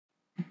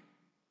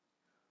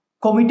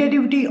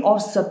Commutativity of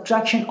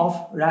subtraction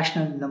of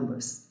rational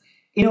numbers.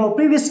 In our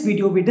previous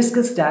video, we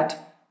discussed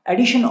that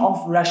addition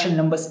of rational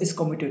numbers is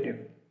commutative.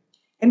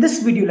 In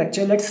this video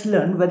lecture, let's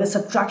learn whether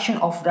subtraction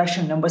of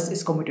rational numbers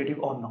is commutative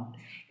or not.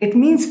 It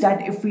means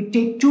that if we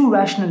take two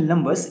rational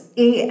numbers,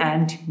 a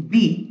and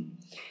b,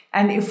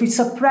 and if we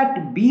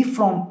subtract b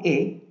from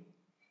a,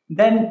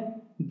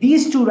 then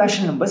these two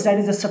rational numbers, that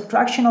is the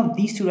subtraction of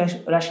these two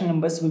rational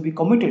numbers, will be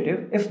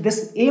commutative if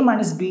this a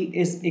minus b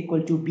is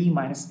equal to b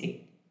minus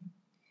a.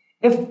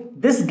 If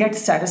this gets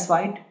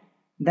satisfied,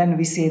 then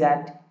we say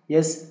that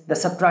yes, the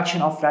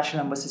subtraction of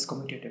rational numbers is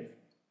commutative.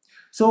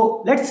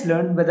 So let's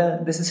learn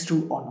whether this is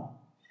true or not.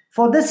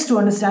 For this to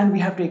understand, we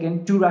have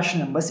taken two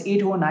rational numbers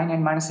 8 over 9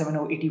 and minus 7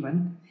 over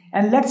 81,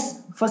 and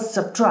let's first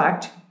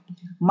subtract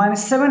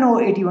minus 7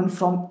 over 81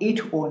 from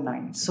 8 over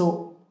 9.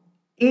 So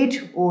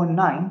 8 over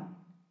 9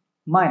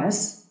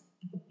 minus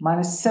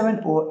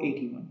 7 over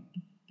 81.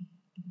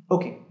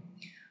 Okay.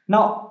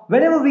 Now,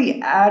 whenever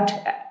we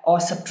add or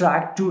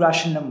subtract two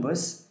rational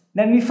numbers,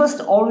 then we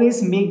first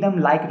always make them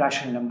like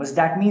rational numbers.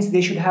 That means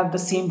they should have the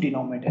same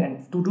denominator.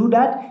 And to do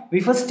that, we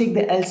first take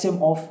the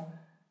LCM of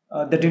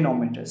the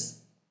denominators.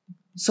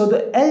 So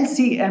the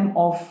LCM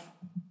of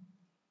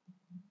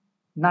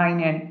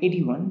 9 and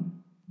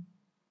 81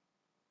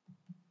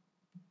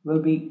 will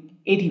be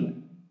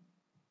 81.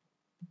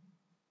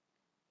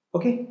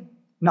 Okay?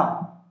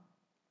 Now,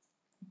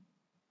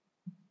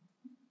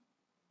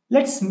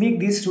 let's make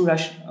these two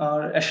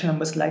rational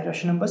numbers like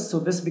rational numbers. So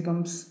this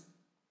becomes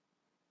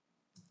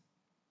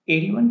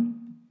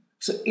 81.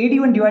 So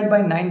 81 divided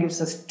by 9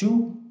 gives us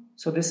 2.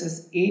 So this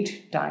is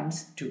 8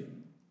 times 2.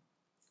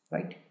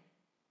 Right?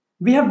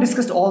 We have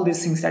discussed all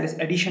these things, that is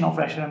addition of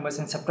rational numbers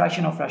and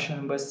subtraction of rational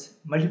numbers,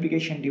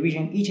 multiplication,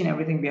 division, each and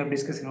everything we have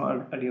discussed in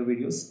our earlier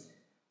videos.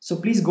 So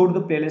please go to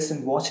the playlist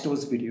and watch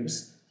those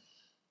videos.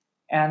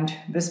 And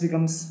this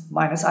becomes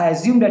minus. I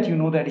assume that you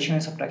know the addition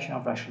and subtraction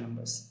of rational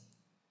numbers.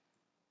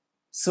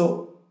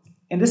 So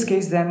in this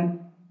case,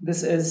 then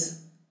this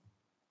is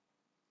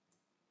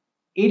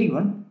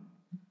 81.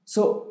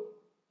 So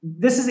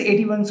this is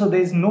 81, so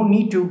there is no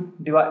need to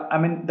divide. I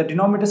mean, the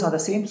denominators are the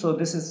same, so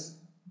this is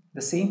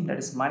the same, that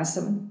is minus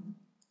 7.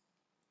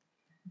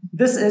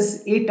 This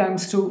is 8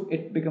 times 2,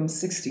 it becomes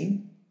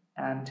 16,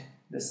 and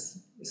this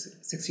is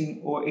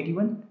 16 over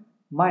 81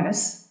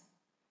 minus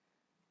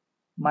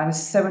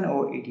 7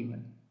 over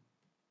 81.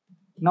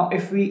 Now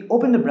if we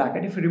open the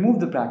bracket, if we remove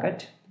the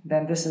bracket,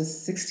 then this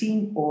is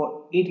 16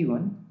 over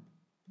 81.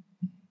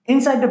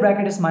 Inside the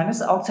bracket is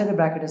minus, outside the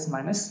bracket is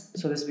minus,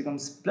 so this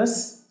becomes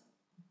plus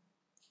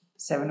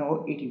 7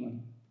 over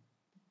 81.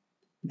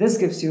 This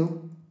gives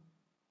you,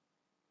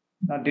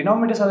 now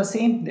denominators are the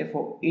same,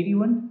 therefore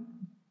 81,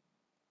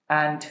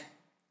 and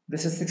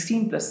this is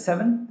 16 plus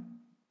 7,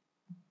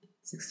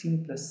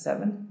 16 plus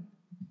 7,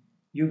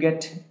 you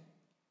get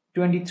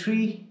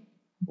 23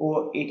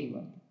 over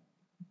 81.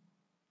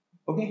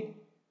 Okay,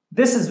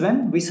 this is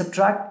when we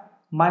subtract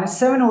minus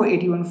 7 over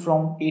 81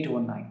 from 8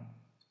 over 9.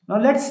 Now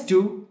let's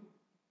do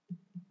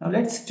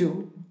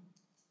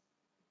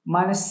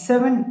minus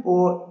 7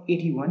 over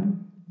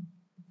 81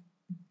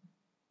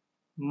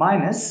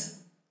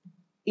 minus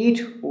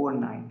 8 over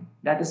 9.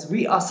 That is,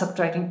 we are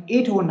subtracting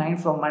 8 over 9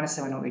 from minus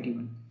 7 over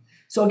 81.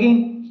 So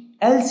again,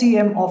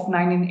 LCM of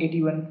 9 and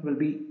 81 will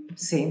be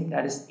same,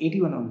 that is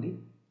 81 only.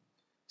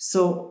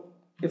 So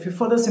if you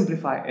further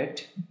simplify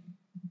it,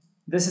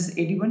 this is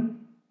 81.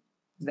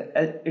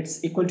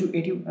 It's equal to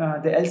 80,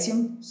 the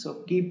LCM,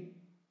 so keep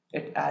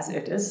it as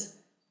it is.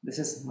 This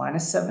is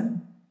minus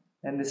 7,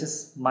 and this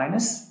is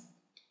minus.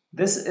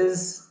 This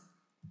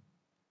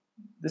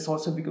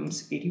also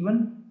becomes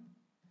 81.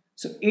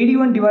 So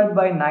 81 divided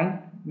by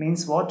 9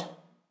 means what?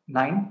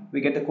 9.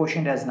 We get the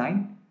quotient as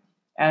 9,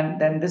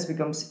 and then this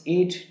becomes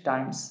 8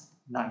 times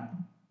 9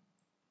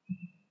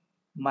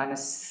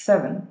 minus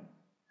 7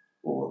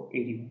 over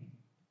 81.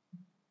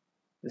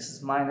 This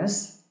is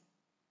minus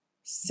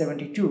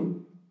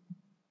 72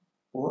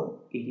 over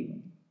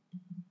 81.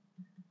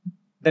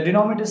 The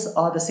denominators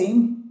are the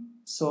same,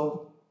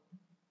 so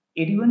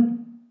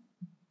 81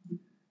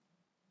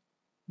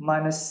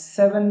 minus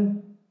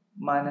 7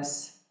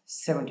 minus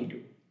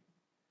 72.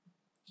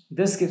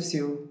 This gives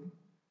you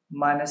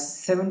minus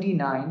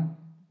 79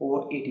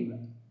 over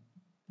 81.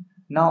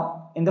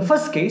 Now in the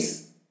first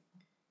case,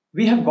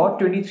 we have got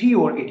 23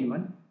 over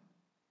 81,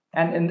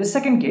 and in the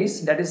second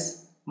case, that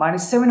is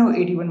minus 7 over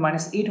 81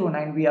 minus 8 over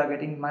 9, we are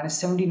getting minus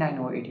 79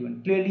 over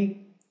 81. Clearly,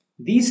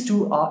 these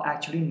two are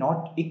actually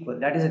not equal.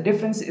 That is, the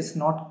difference is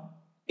not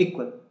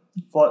equal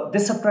for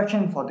this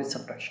subtraction and for this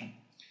subtraction.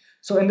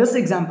 So in this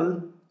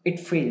example, it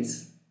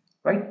fails,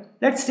 right?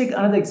 Let's take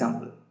another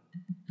example.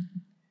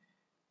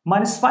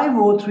 Minus 5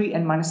 over 3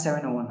 and minus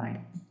 7 over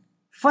 9.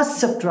 First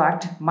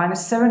subtract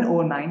minus 7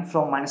 over 9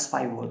 from minus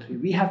 5 over 3.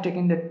 We have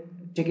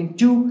taken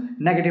two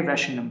negative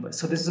rational numbers.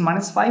 So this is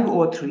minus 5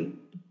 over 3,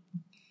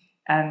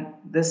 and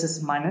this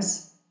is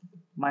minus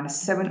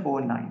 7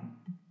 over 9.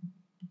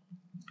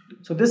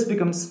 So this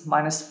becomes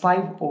minus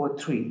 5 over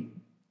 3,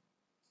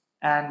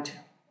 and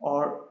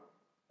our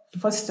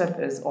first step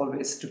is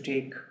always to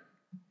take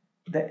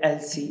the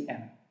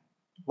LCM.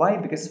 Why?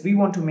 Because we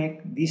want to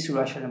make these two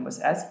rational numbers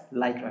as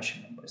like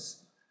rational numbers.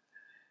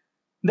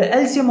 The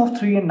LCM of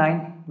 3 and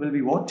 9 will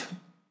be what?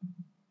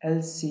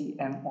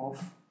 LCM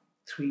of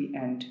 3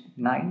 and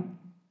 9.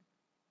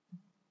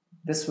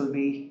 This will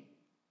be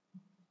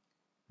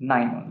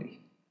 9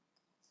 only.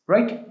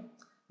 Right?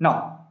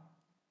 Now,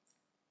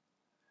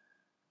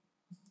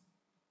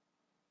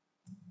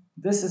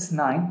 this is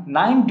 9.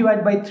 9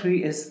 divided by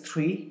 3 is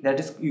 3. That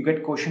is, you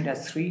get quotient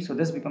as 3. So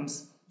this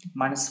becomes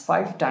minus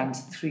 5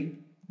 times 3.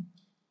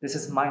 This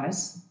is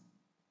minus.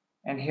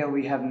 And here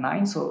we have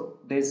 9. So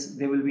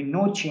there will be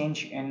no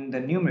change in the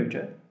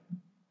numerator.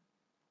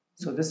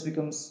 So this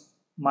becomes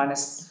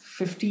minus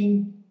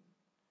 15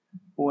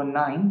 over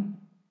 9.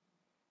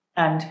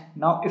 And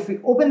now if we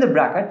open the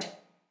bracket,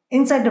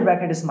 inside the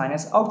bracket is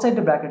minus, outside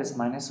the bracket is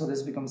minus. So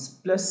this becomes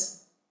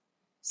plus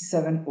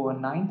 7 over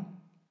 9.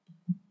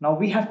 Now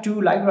we have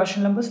two like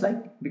rational numbers,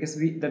 because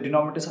the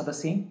denominators are the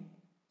same.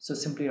 So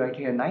simply write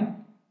here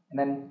 9 and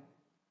then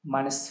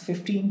minus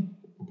 15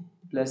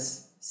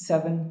 plus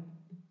 7,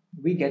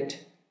 we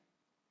get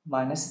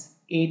minus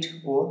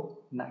 8 over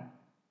 9.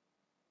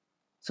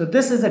 So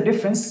this is the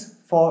difference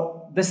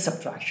for this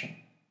subtraction.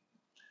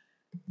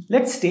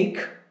 Let's take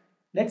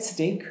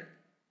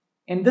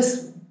in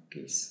this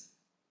case,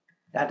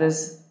 that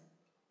is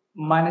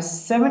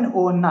minus 7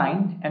 over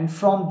 9, and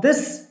from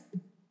this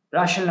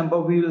rational number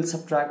we will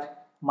subtract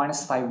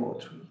minus 5 over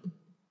 3.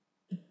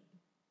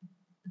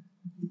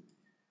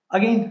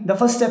 Again, the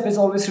first step is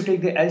always to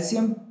take the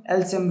LCM.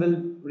 LCM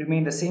will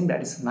remain the same,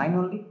 that is 9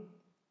 only.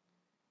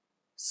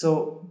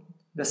 So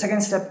the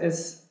second step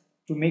is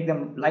to make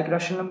them like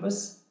rational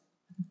numbers.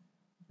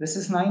 This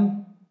is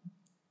 9.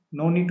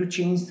 No need to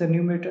change the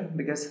numerator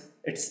because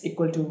it's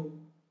equal to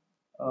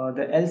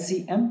the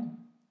LCM.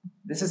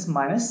 This is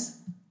minus.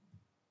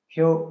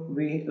 Here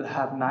we will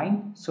have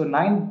 9. So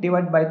 9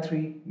 divided by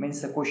 3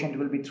 means the quotient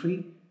will be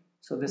 3.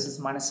 So this is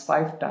minus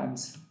 5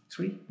 times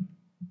 3.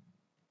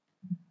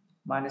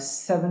 Minus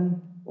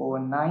 7 over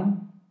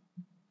 9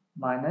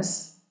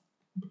 minus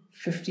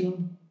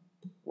 15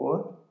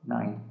 over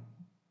 9.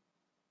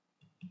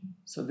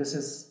 So this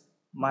is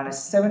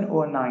minus 7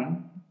 over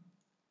 9.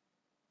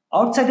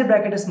 Outside the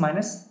bracket is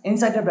minus,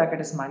 inside the bracket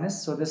is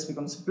minus. So this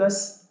becomes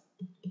plus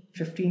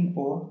 15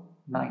 over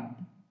 9.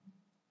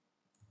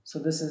 So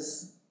this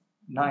is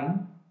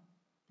 9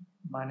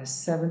 minus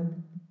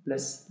 7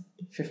 plus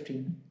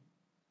 15,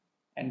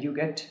 and you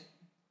get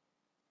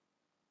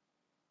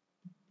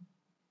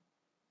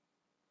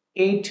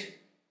 8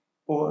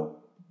 over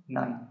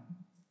 9.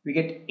 We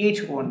get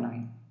 8 over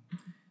 9.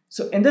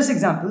 So in this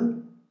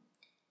example,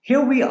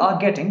 here we are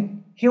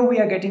getting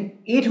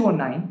 8 over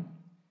 9,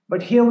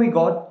 but here we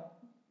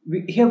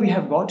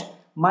have got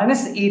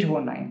minus 8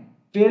 over 9.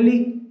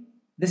 Clearly,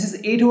 this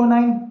is 8 over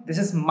 9, this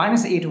is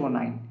minus 8 over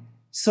 9.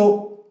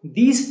 So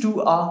these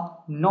two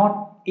are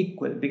not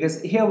equal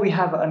because here we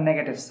have a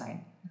negative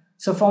sign.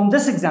 So from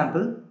this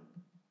example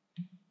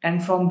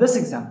and from this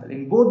example,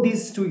 in both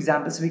these two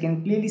examples, we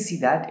can clearly see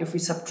that if we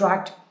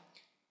subtract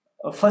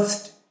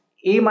first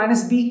a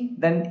minus b,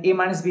 then a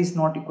minus b is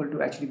not equal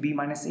to actually b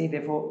minus a.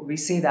 Therefore, we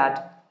say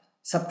that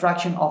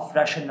subtraction of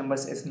rational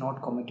numbers is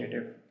not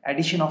commutative.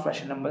 Addition of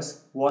rational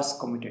numbers was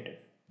commutative.